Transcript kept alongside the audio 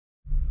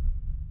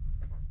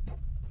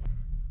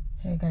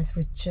Okay guys,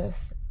 we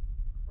just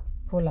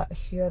pull out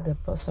here. The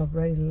bus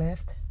already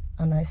left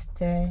and I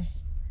stay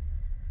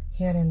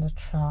here in the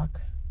truck,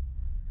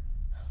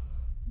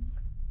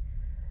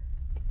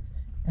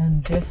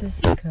 and this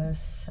is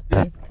because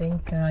I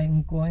think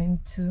I'm going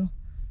to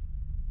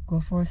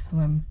go for a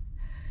swim,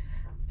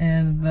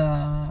 and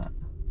I'm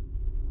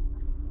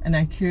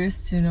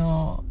curious to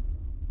know,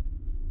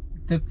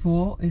 the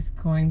pool is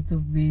going to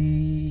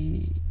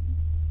be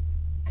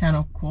kind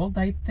of cold,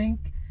 I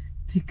think,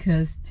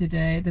 because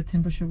today the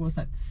temperature was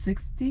at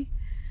 60,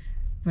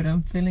 but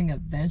I'm feeling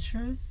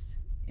adventurous,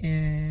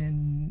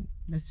 and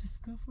let's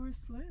just go for a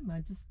swim.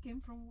 I just came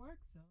from work,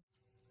 so.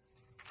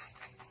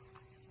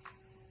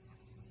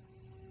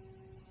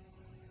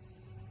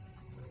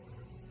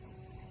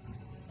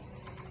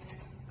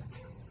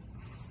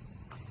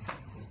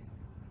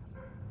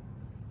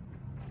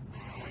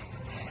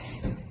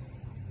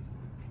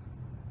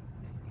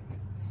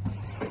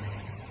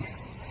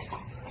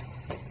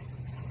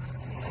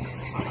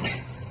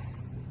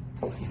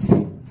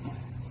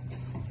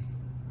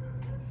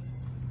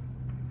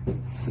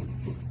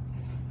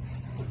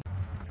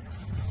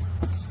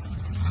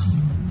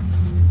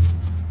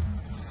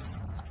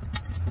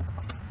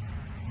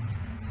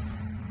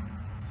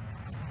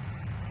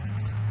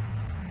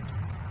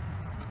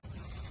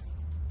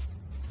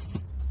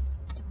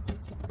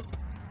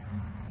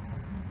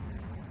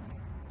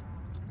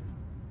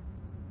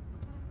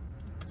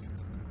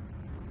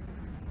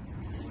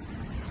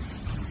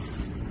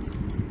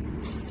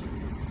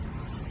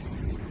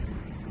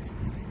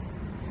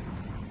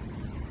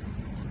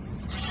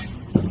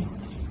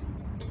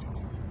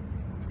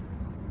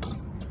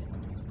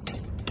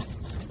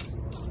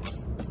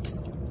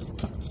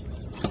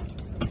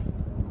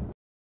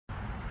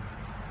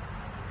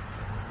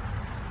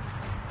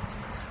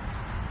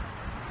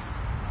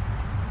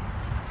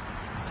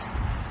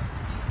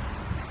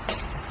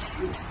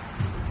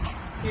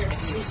 Here,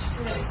 it's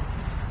ready.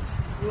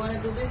 You want to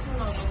do this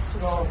one or no?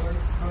 No,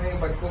 I mean,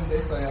 balcón de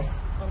esta ya.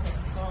 Okay,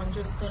 so I'm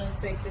just going to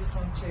take this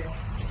one too.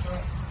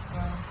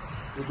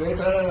 ¿Y puedes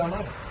traer la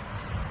mar?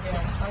 Yeah,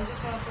 I'm just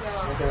going to put it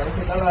Porque a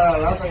veces está la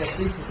lata en el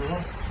piso, ¿no?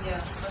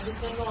 Yeah, I'm just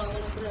going to go, I'm going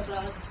to put it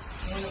right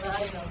on the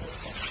right of it.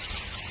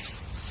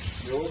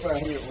 Yo voy para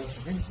arriba,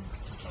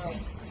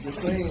 yo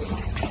estoy en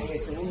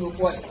el segundo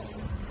cuarto,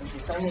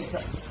 están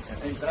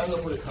entrando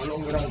por el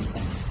salón grande.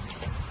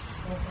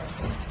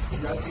 Okay.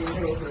 Ya tiene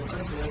los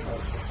precios, ya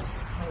sabes.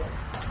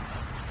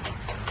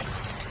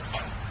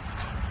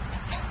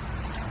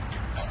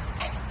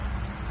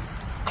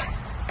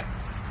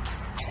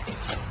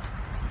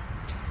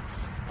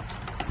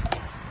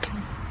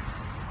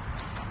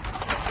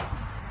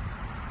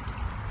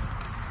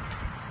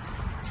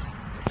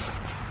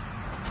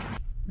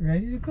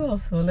 Ready to go,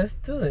 so let's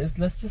do this.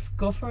 Let's just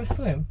go for a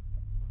swim.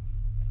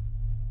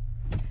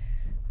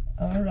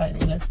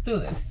 Alrighty, let's do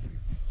this.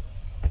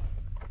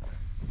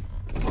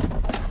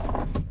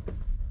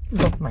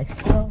 Look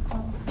myself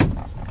out.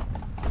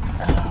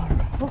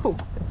 Oh.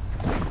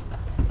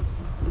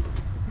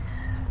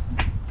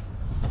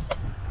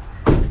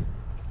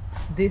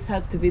 This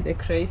had to be the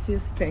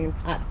craziest thing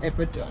I've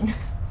ever done.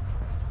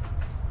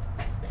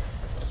 I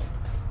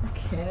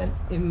can't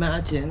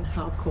imagine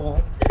how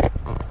cold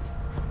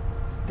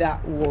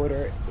that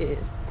water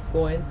is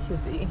going to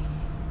be.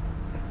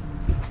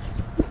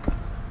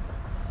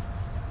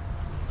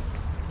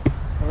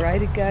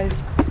 Alrighty guys,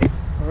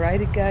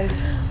 alrighty guys,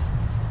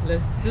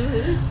 let's do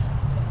this,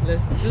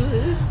 let's do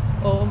this.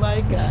 Oh my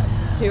god,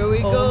 here we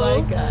go.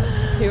 Oh my god,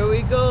 here we